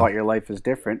 Something about your life is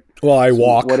different. Well, I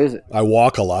walk. What is it? I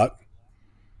walk a lot.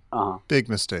 Big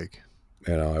mistake.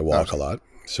 I walk a lot.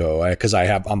 So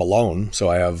I'm alone. So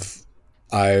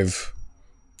I've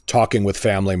talking with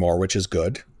family more, which is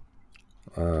good.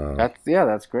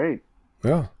 That's great.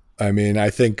 Yeah. I mean, I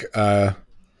think, I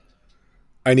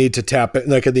need to tap it.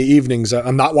 Like in the evenings,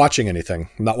 I'm not watching anything.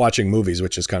 I'm not watching movies,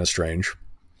 which is kind of strange.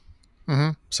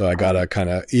 Mm-hmm. So I got to kind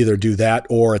of either do that,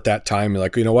 or at that time,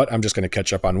 like, you know what, I'm just going to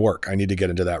catch up on work. I need to get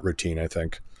into that routine, I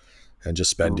think, and just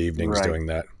spend evenings doing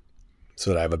that so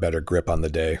that I have a better grip on the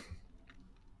day.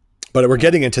 But we're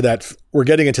getting into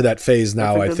that phase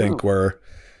now, I think, where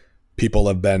people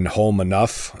have been home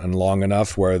enough and long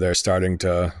enough where they're starting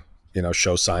to,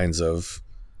 show signs of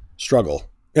struggle.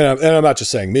 And I'm not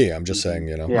just saying me, I'm just saying,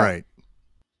 Right.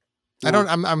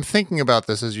 I'm thinking about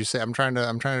this as you say. I'm trying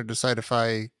to decide if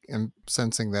I am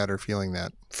sensing that or feeling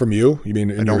that. From you? You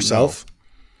mean in yourself?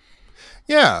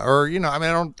 Yeah, or I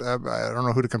don't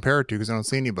know who to compare it to because I don't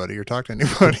see anybody or talk to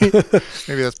anybody.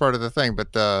 Maybe that's part of the thing,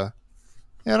 but I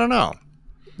don't know.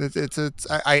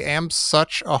 I am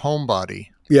such a homebody.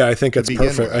 Yeah, I think it's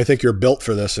perfect. I think you're built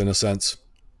for this in a sense.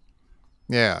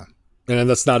 Yeah. And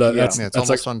that's not a it's almost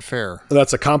like unfair.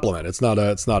 That's a compliment. It's not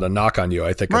a knock on you.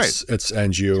 I think it's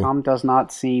you. Tom does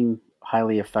not seem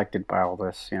highly affected by all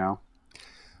this,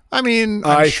 I mean,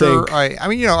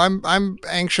 I'm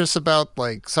anxious about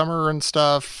like summer and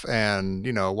stuff, and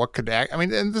what could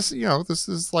and this this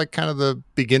is like kind of the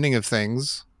beginning of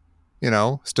things,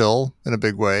 still in a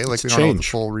big way. Like we don't know what the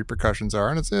full repercussions are,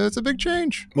 and it's a big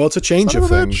change. Well, it's a change of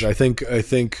things.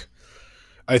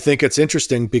 I think it's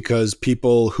interesting because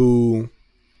people who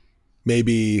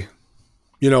maybe,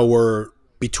 were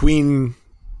between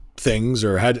things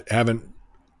or haven't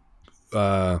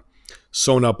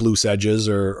sewn up loose edges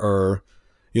or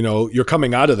you're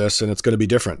coming out of this and it's going to be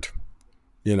different.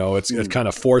 It's kind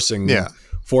of forcing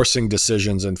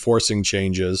decisions and forcing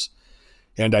changes.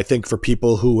 And I think for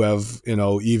people who have,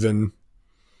 even,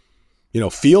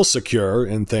 feel secure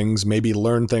in things, maybe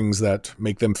learn things that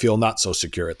make them feel not so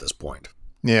secure at this point.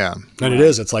 Yeah. And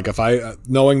it's like, if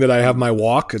knowing that I have my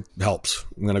walk, it helps.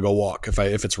 I'm going to go walk.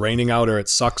 If it's raining out or it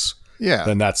sucks,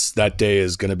 then that day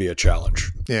is going to be a challenge.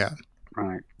 Yeah.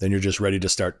 Right. Then you're just ready to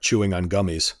start chewing on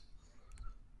gummies.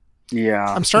 Yeah.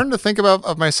 I'm starting to think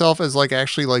of myself as like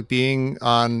actually like being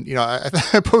on,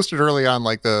 I posted early on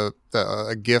like a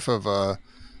GIF of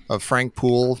Frank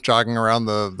Poole jogging around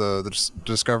the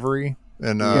Discovery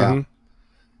and,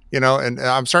 and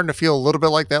I'm starting to feel a little bit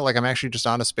like that. Like I'm actually just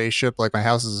on a spaceship. Like my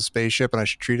house is a spaceship and I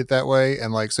should treat it that way.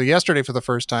 And like, so yesterday for the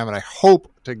first time, and I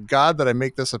hope to God that I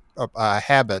make this a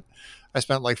habit. I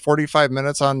spent like 45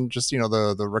 minutes on just,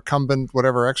 the recumbent,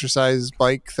 whatever exercise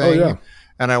bike thing. Oh, yeah.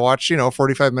 And I watched,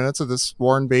 45 minutes of this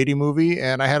Warren Beatty movie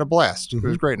and I had a blast. Mm-hmm. It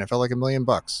was great. And I felt like $1 million.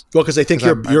 Well, because I think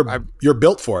you're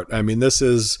built for it. I mean,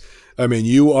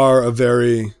 you are a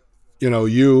very,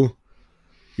 you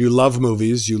love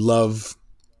movies. You love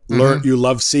you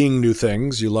love seeing new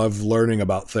things. You love learning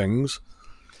about things.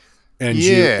 And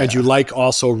you like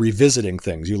also revisiting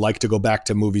things. You like to go back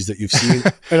to movies that you've seen.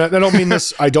 And I don't mean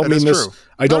this. I don't mean this.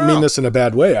 I don't mean this in a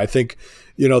bad way. I think,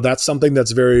 that's something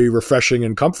that's very refreshing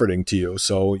and comforting to you.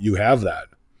 So you have that,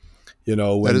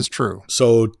 that is true.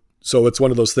 So it's one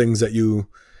of those things that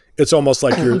it's almost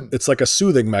like it's like a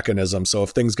soothing mechanism. So if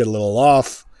things get a little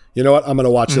off, you know what? I'm going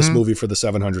to watch this movie for the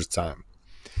 700th time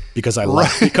because I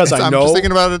love, because I know. I'm just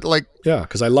thinking about it like,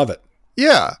 because I love it.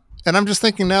 Yeah. And I'm just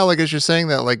thinking now, like, as you're saying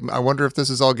that, like, I wonder if this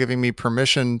is all giving me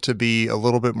permission to be a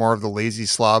little bit more of the lazy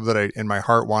slob that I, in my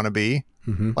heart, want to be.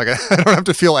 Mm-hmm. Like, I don't have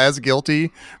to feel as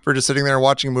guilty for just sitting there and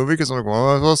watching a movie because I'm like, what am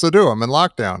I supposed to do? I'm in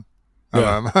lockdown.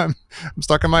 Yeah. I'm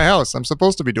stuck in my house. I'm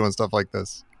supposed to be doing stuff like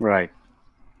this. Right.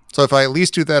 So if I at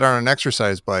least do that on an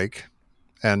exercise bike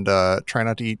and try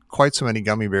not to eat quite so many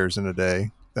gummy bears in a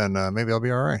day, then maybe I'll be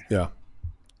all right. Yeah.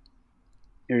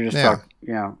 You're just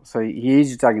talking, so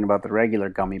he's talking about the regular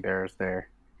gummy bears there.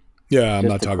 Yeah, I'm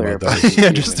not talking about that.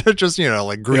 Yeah, just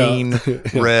like green,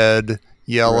 red,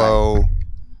 yellow.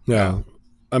 Yeah.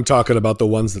 I'm talking about the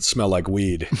ones that smell like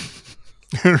weed.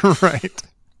 Right.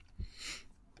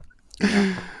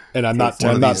 And I'm not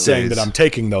saying that I'm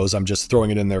taking those. I'm just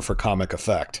throwing it in there for comic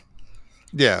effect.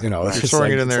 Yeah. Just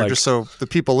throwing it in there just so the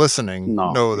people listening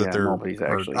know that there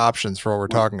are options for what we're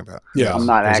talking about. Yeah. I'm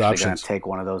not actually going to take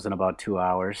one of those in about 2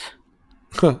 hours.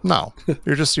 No.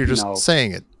 You're just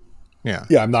saying it. Yeah.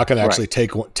 Yeah, I'm not going to actually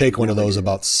take one of those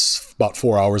about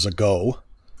 4 hours ago.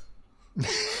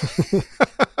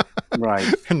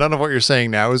 Right. None of what you're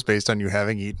saying now is based on you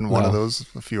having eaten one of those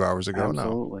a few hours ago.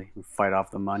 Absolutely. No. Fight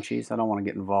off the munchies. I don't want to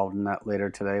get involved in that later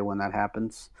today when that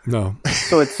happens. No.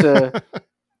 So it's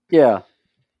yeah.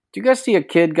 Do you guys see a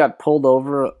kid got pulled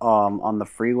over on the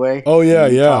freeway? Oh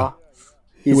yeah.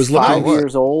 He was 5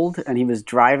 years old and he was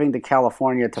driving to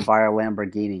California to buy a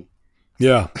Lamborghini.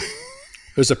 Yeah.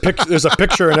 There's a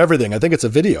picture and everything. I think it's a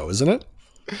video, isn't it?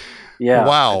 Yeah.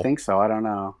 Wow. I think so. I don't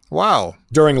know. Wow.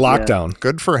 During lockdown. Yeah.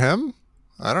 Good for him.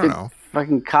 I don't know.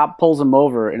 Fucking cop pulls him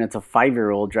over and it's a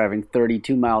 5-year-old driving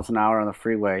 32 miles an hour on the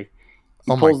freeway.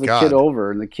 He pulls the kid over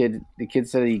and the kid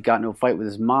said he got into a fight with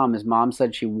his mom. His mom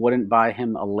said she wouldn't buy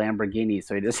him a Lamborghini,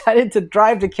 so he decided to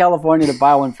drive to California to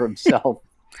buy one for himself.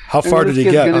 How far did he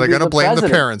get? They're going to blame the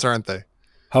parents, aren't they?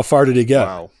 How far did he get?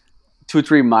 Wow.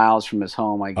 2-3 miles from his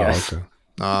home, I guess.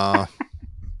 Oh, okay.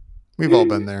 We've all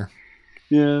been there.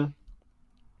 Yeah.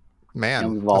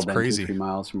 Man, we've all that's been crazy. 2-3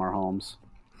 miles from our homes.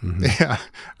 Mm-hmm. Yeah.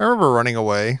 I remember running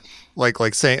away, like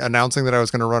announcing that I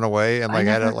was going to run away and I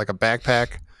had a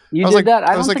backpack. You did that?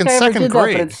 I don't think I ever did that, but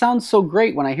it sounds so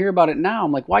great when I hear about it now.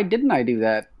 I'm like, why didn't I do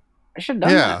that? I should have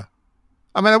done that.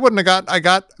 I mean, I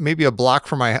got maybe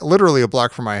literally a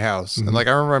block from my house. Mm-hmm. And I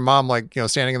remember my mom,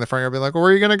 standing in the front yard being like, well,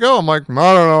 where are you going to go? I'm like, I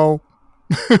don't know.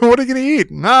 What are you going to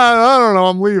eat? Nah, I don't know.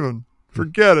 I'm leaving.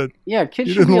 Forget it. Yeah,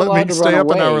 kids should be allowed to run away. Stay up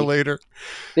an hour later.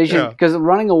 They should, because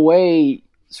running away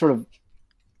sort of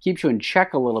keeps you in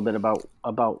check a little bit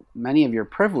about many of your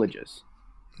privileges.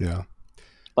 Yeah.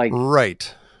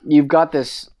 Right. You've got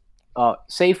this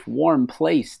safe, warm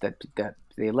place that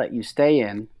they let you stay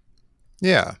in.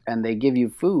 Yeah. And they give you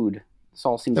food. This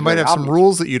all seems They might have obvious. some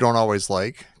rules that you don't always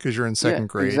like because you're in second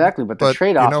grade. Exactly, but the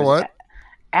trade-off is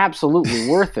absolutely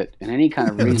worth it in any kind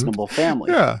of reasonable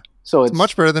family. Yeah. So it's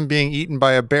much better than being eaten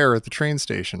by a bear at the train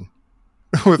station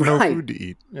with no food to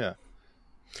eat. Yeah.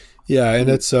 Yeah, and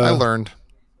it's I learned.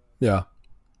 Yeah.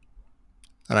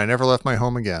 And I never left my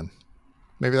home again.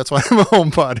 Maybe that's why I'm a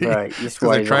homebody. Right. Because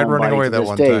I tried running away that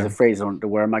one time. He's afraid,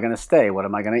 where am I going to stay? What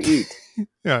am I going to eat?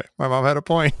 Yeah, my mom had a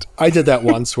point. I did that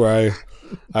once where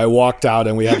I walked out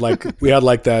and we had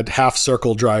that half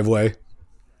circle driveway.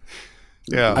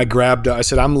 Yeah. I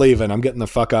said, I'm leaving. I'm getting the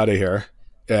fuck out of here.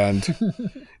 And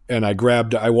I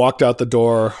walked out the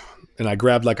door and I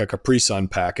grabbed a Capri Sun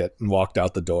packet and walked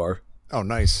out the door. Oh,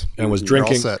 nice. And was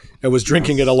drinking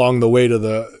it along the way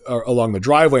to along the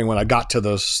driveway. And when I got to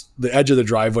the edge of the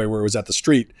driveway where it was at the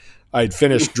street, I'd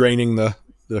finished draining the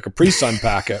Capri Sun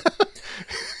packet.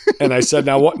 And I said,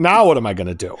 now what am I going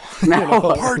to do?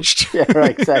 Parched. Yeah,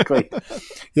 right, exactly.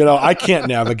 I can't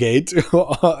navigate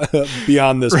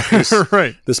beyond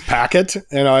this packet.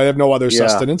 And I have no other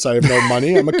sustenance. I have no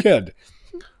money. I'm a kid.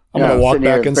 I'm going to walk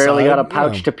back inside. Barely got a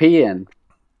pouch to pee in.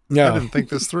 Yeah. I didn't think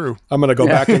this through. I'm going to go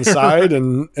back inside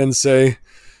and say,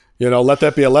 let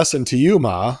that be a lesson to you,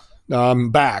 Ma. I'm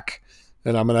back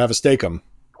and I'm going to have a steak-'em.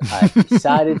 I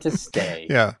decided to stay.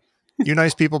 Yeah. You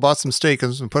nice people bought some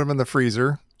steak-'ems and put them in the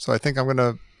freezer. So I think I'm going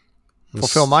to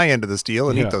fulfill my end of this deal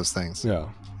and eat those things. Yeah.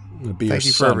 Thank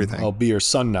you for everything. I'll be your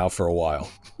son now for a while.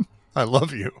 I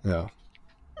love you. Yeah.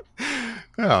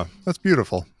 Yeah. That's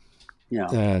beautiful. Yeah.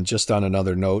 And just on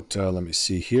another note, let me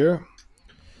see here.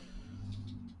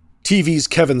 TV's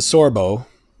Kevin Sorbo,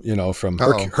 from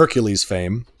Hercules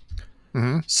fame,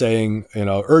 saying,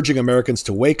 urging Americans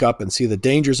to wake up and see the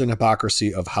dangers and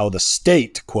hypocrisy of how the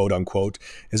state, quote unquote,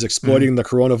 is exploiting the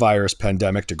coronavirus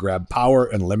pandemic to grab power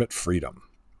and limit freedom.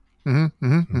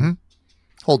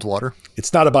 Holds water.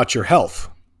 It's not about your health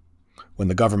when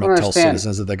the government tells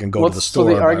citizens that they can go to the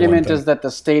store. So the argument is that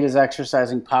the state is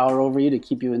exercising power over you to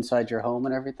keep you inside your home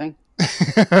and everything?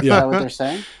 Is that what they're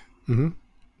saying? Mm-hmm.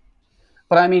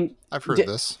 But I mean, I've heard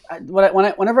this.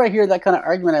 Whenever I hear that kind of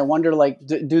argument, I wonder,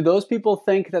 do those people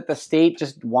think that the state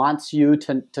just wants you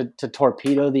to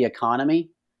torpedo the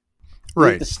economy?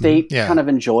 Right. The state kind of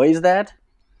enjoys that?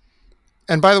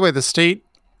 And by the way, the state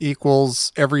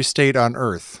equals every state on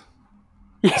Earth.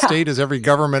 Yeah. The state is every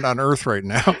government on Earth right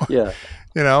now. Yeah.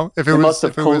 If it must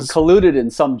have colluded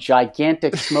in some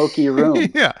gigantic smoky room.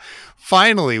 Yeah.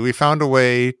 finally we found a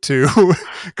way to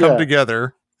come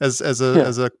together as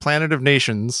a planet of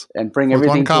nations and bring with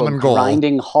everything one common to a goal.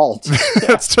 grinding halt.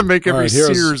 That's to make every Right,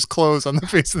 Sears close on the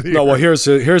face of the earth. No, well, here's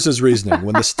his reasoning.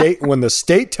 When the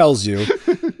state tells you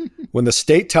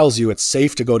it's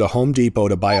safe to go to Home Depot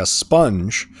to buy a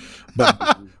sponge,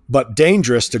 but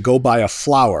dangerous to go buy a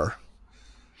flower,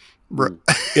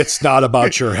 it's not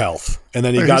about your health. And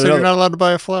then you're not allowed to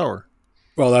buy a flower.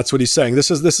 Well, that's what he's saying. This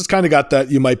is kind of got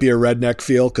that you might be a redneck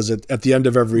feel, because at the end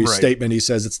of every statement he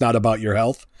says it's not about your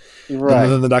health. Right.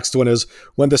 And then the next one is,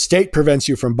 when the state prevents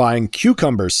you from buying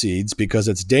cucumber seeds because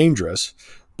it's dangerous,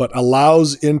 but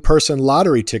allows in-person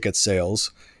lottery ticket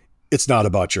sales, it's not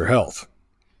about your health.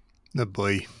 Oh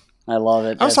boy. I love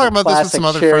it. I was talking about this with some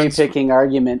other friends. Cherry-picking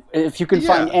argument. If you can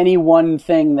find any one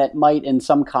thing that might, in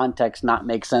some context, not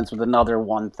make sense with another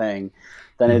one thing,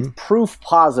 then it's proof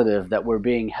positive that we're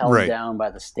being held down by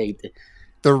the state.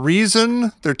 The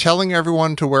reason they're telling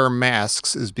everyone to wear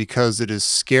masks is because it is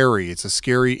scary. It's a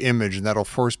scary image, and that'll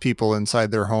force people inside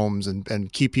their homes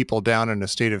and keep people down in a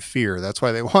state of fear. That's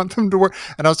why they want them to wear.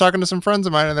 And I was talking to some friends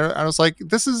of mine, and I was like,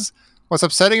 this is what's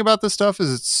upsetting about this stuff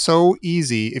is it's so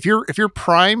easy. If you're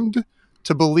primed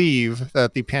to believe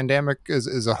that the pandemic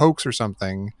is a hoax or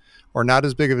something, or not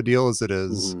as big of a deal as it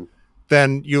is,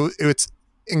 then it's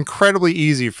incredibly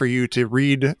easy for you to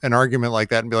read an argument like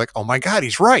that and be like, oh my God,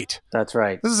 he's right. That's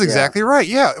right. This is exactly right.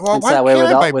 Yeah. Well, it's why that way can't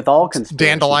I buy with all conspiracy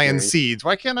dandelion theories. seeds?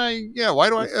 Why can't I? Yeah. Why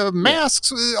do I?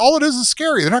 Masks. All it is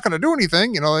scary. They're not going to do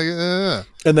anything.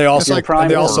 And they also,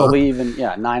 believe in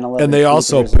 9/11. And they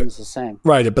also is the same.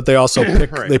 Right, but they also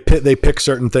pick they pick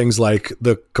certain things, like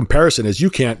the comparison is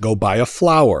you can't go buy a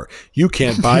flower, you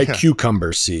can't buy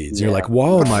cucumber seeds. You're like,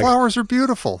 whoa, my flowers are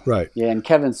beautiful. Right. Yeah, and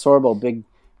Kevin Sorbo, big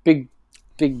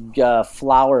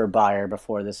flower buyer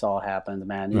before this all happened,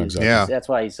 man. That's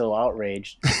why he's so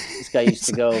outraged. This guy used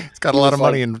to go. He's got a lot of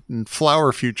money in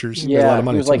flower futures. Yeah, a lot of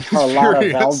money he was like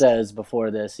Carlotta Valdez before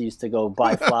this. He used to go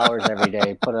buy flowers every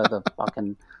day. Put out the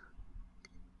fucking.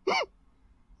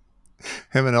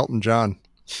 Him and Elton John.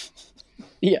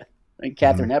 Yeah, and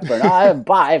Katharine Hepburn. I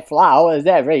buy flowers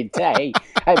every day.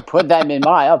 I put them in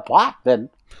my apartment.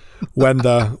 When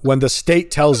the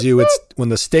state tells you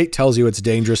it's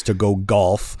dangerous to go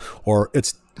golf or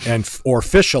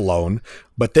fish alone,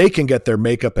 but they can get their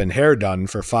makeup and hair done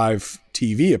for 5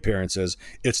 TV appearances,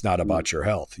 it's not about your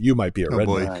health. You might be a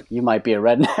redneck. You might be a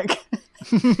redneck.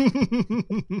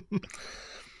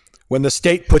 When the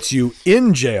state puts you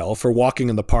in jail for walking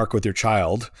in the park with your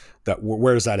child,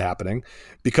 where is that happening?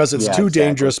 Because it's too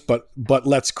dangerous, but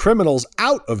lets criminals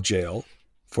out of jail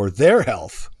for their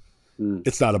health.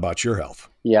 It's not about your health.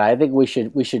 Yeah, I think we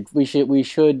should.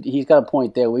 He's got a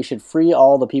point there. We should free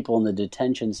all the people in the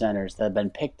detention centers that have been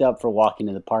picked up for walking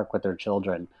in the park with their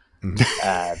children.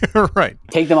 Right.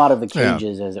 Take them out of the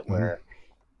cages, as it were.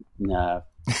 No.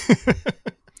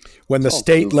 When the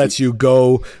state lets you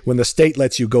go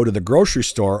to the grocery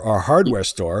store or hardware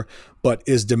store, but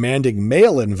is demanding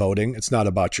mail-in voting, it's not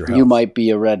about your health. You might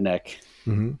be a redneck.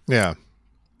 Mm-hmm. Yeah.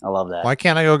 I love that. Why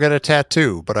can't I go get a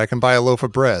tattoo, but I can buy a loaf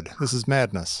of bread? This is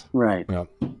madness. Right. Yeah.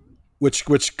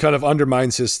 Which kind of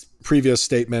undermines his previous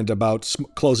statement about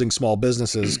closing small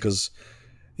businesses, because,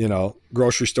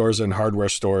 grocery stores and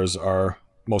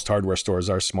most hardware stores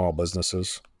are small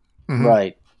businesses. Mm-hmm.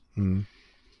 Right. Mm-hmm.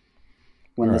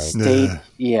 When the state,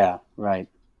 right.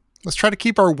 Let's try to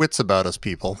keep our wits about us,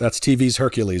 people. That's TV's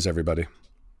Hercules, everybody.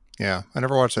 Yeah, I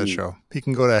never watched that show. He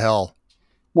can go to hell.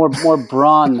 More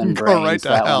brawn than brains. Go right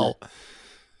to hell.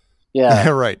 Yeah.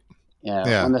 Right.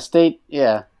 Yeah. When the state,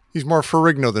 he's more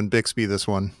Ferrigno than Bixby, this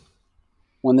one.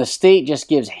 When the state just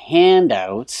gives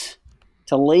handouts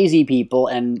to lazy people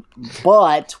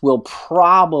but will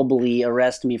probably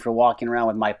arrest me for walking around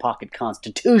with my pocket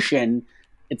constitution,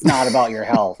 it's not about your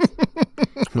health.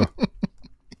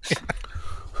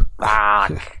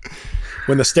 Fuck.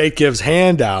 When the state gives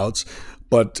handouts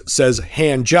but says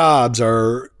hand jobs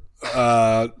are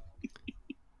when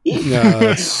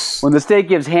the state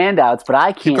gives handouts, but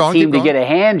I can't seem to get a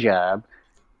hand job.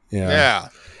 Yeah.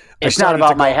 It's not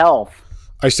about my health.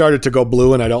 I started to go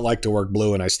blue, and I don't like to work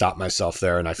blue, and I stopped myself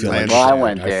there, and I feel like I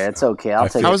went there. It's okay. I'll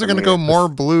take it. How is it going to go more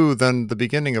blue than the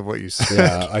beginning of what you said?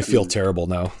 Yeah, I feel terrible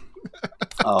now.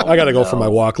 I got to go for my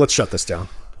walk. Let's shut this down.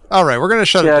 All right, we're going to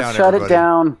shut it down. Shut it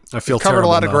down. I feel covered terrible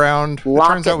a lot now. of ground. It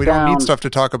turns out we don't need stuff to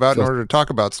talk about in order to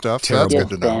talk about stuff. So that's good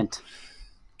to know.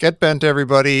 Get bent,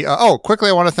 everybody. Quickly,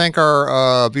 I want to thank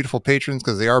our beautiful patrons,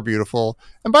 because they are beautiful.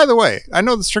 And by the way, I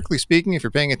know that strictly speaking, if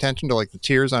you're paying attention to the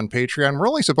tiers on Patreon, we're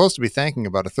only supposed to be thanking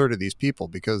about 1/3 of these people,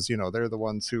 because they're the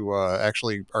ones who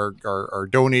actually are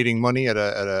donating money at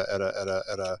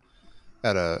a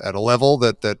at a level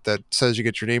that says you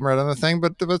get your name right on the thing.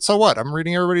 But so what? I'm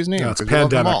reading everybody's name. No, it's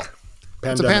pandemic.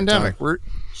 It's a pandemic. Time.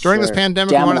 During this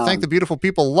pandemic, we want to thank the beautiful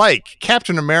people like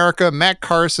Captain America, Matt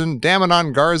Carson,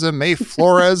 Damanon Garza, May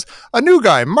Flores, a new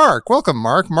guy, Mark. Welcome,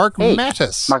 Mark. Mark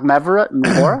Mattis. Mark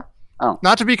Mavora? Oh.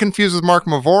 Not to be confused with Mark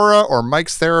Mavora or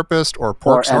Mike's Therapist or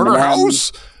Pork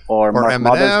Slaughterhouse or Mark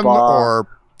Eminem or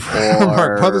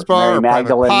Mark Mothersbaugh or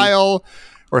Private Pile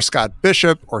or Scott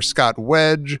Bishop or Scott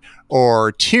Wedge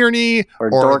or Tierney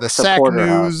or the Sack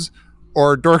News.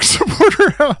 Or Dork Supporter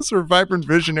House or Vibrant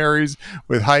Visionaries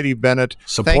with Heidi Bennett.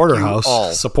 Supporter House.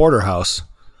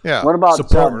 Yeah. What about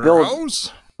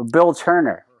Bill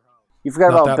Turner? You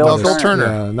forgot about Bill Turner.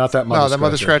 Yeah, not that Mother No, that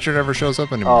Mother Scratcher never shows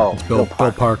up anymore. Oh, Bill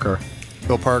Parker.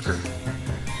 Bill Parker.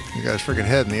 You guys freaking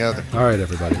head in the other. All right,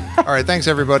 everybody. All right, thanks,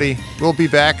 everybody. We'll be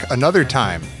back another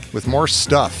time with more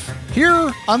stuff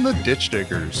here on the Ditch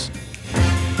Diggers.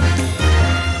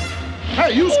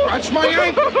 Hey, you scratched my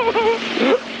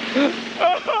ankle!